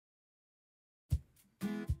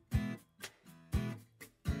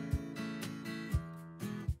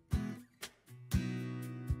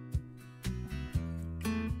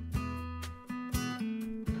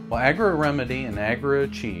Well, Agri-Remedy and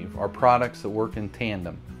Agri-Achieve are products that work in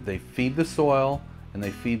tandem. They feed the soil, and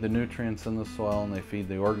they feed the nutrients in the soil, and they feed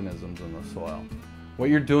the organisms in the soil. What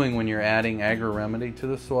you're doing when you're adding Agri-Remedy to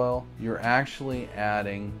the soil, you're actually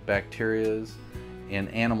adding bacteria and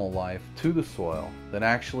animal life to the soil that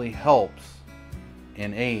actually helps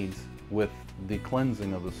and aids with the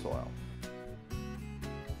cleansing of the soil.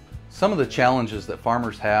 Some of the challenges that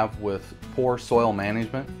farmers have with poor soil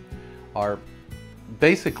management are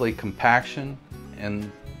basically compaction and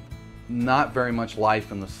not very much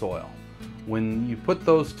life in the soil. When you put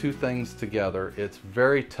those two things together, it's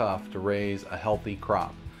very tough to raise a healthy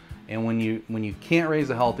crop. And when you can't raise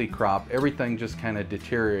a healthy crop, everything just kind of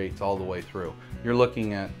deteriorates all the way through. You're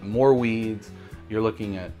looking at more weeds, you're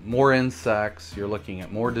looking at more insects, you're looking at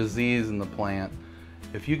more disease in the plant.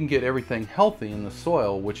 If you can get everything healthy in the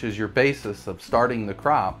soil, which is your basis of starting the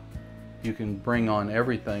crop, you can bring on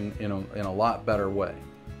everything in a lot better way.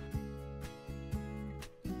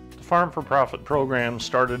 The Farm for Profit program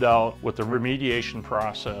started out with the remediation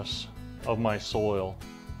process of my soil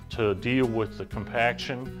to deal with the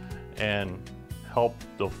compaction and help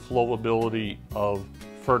the flowability of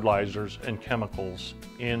fertilizers and chemicals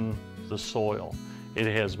in the soil. It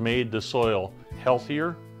has made the soil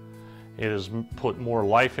healthier. It has put more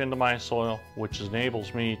life into my soil, which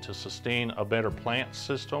enables me to sustain a better plant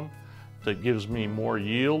system that gives me more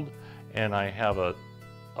yield, and I have a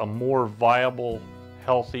more viable,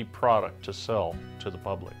 healthy product to sell to the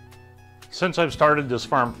public. Since I've started this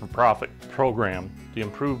Farm for Profit program, the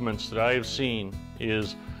improvements that I have seen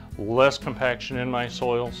is less compaction in my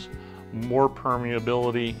soils, more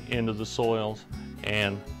permeability into the soils,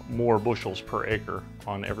 and more bushels per acre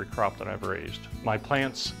on every crop that I've raised. My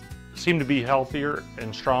plants seem to be healthier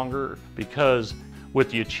and stronger because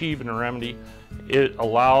with the Achieve and Remedy, it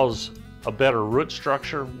allows a better root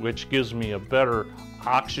structure, which gives me a better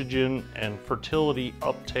oxygen and fertility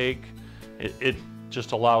uptake. It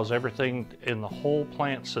just allows everything in the whole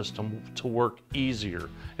plant system to work easier.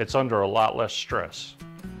 It's under a lot less stress.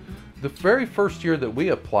 The very first year that we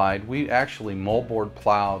applied, we actually moldboard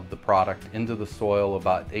plowed the product into the soil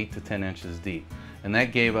about 8 to 10 inches deep. And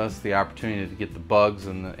that gave us the opportunity to get the bugs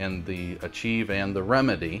and the Achieve and the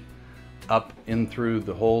Remedy up in through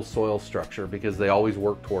the whole soil structure, because they always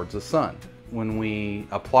work towards the sun. When we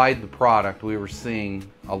applied the product, we were seeing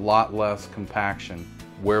a lot less compaction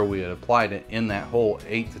where we had applied it in that whole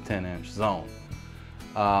 8 to 10 inch zone.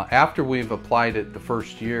 After we've applied it the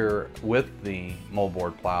first year with the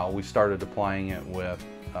moldboard plow, we started applying it with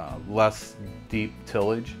less deep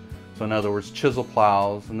tillage. So in other words, chisel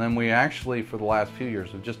plows, and then we actually, for the last few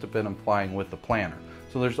years, have just been applying with the planter.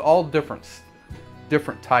 So there's all different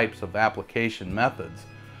types of application methods,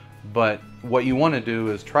 but what you want to do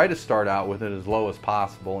is try to start out with it as low as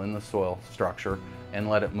possible in the soil structure and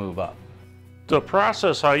let it move up. The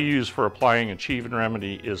process I use for applying Achieve and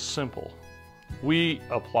Remedy is simple. We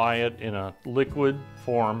apply it in a liquid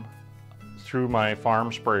form through my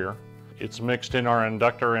farm sprayer. It's mixed in our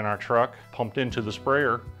inductor in our truck, pumped into the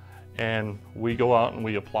sprayer, and we go out and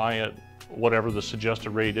we apply it whatever the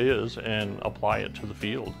suggested rate is and apply it to the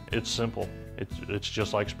field. It's simple. It's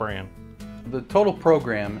just like spraying. The total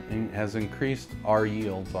program has increased our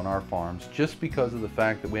yields on our farms just because of the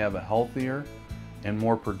fact that we have a healthier and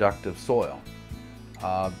more productive soil.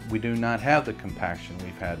 We do not have the compaction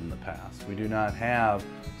we've had in the past. We do not have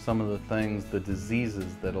some of the things, the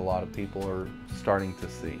diseases that a lot of people are starting to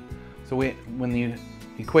see. So when you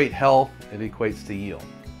equate health, it equates to yield.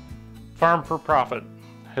 Farm for Profit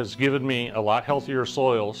has given me a lot healthier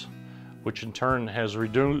soils, which in turn has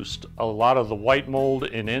reduced a lot of the white mold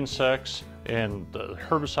and insects and the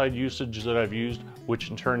herbicide usage that I've used,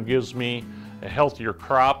 which in turn gives me a healthier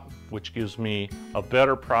crop, which gives me a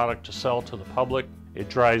better product to sell to the public. It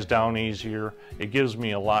dries down easier. It gives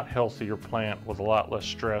me a lot healthier plant with a lot less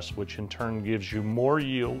stress, which in turn gives you more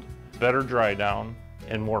yield, better dry down,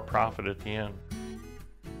 and more profit at the end.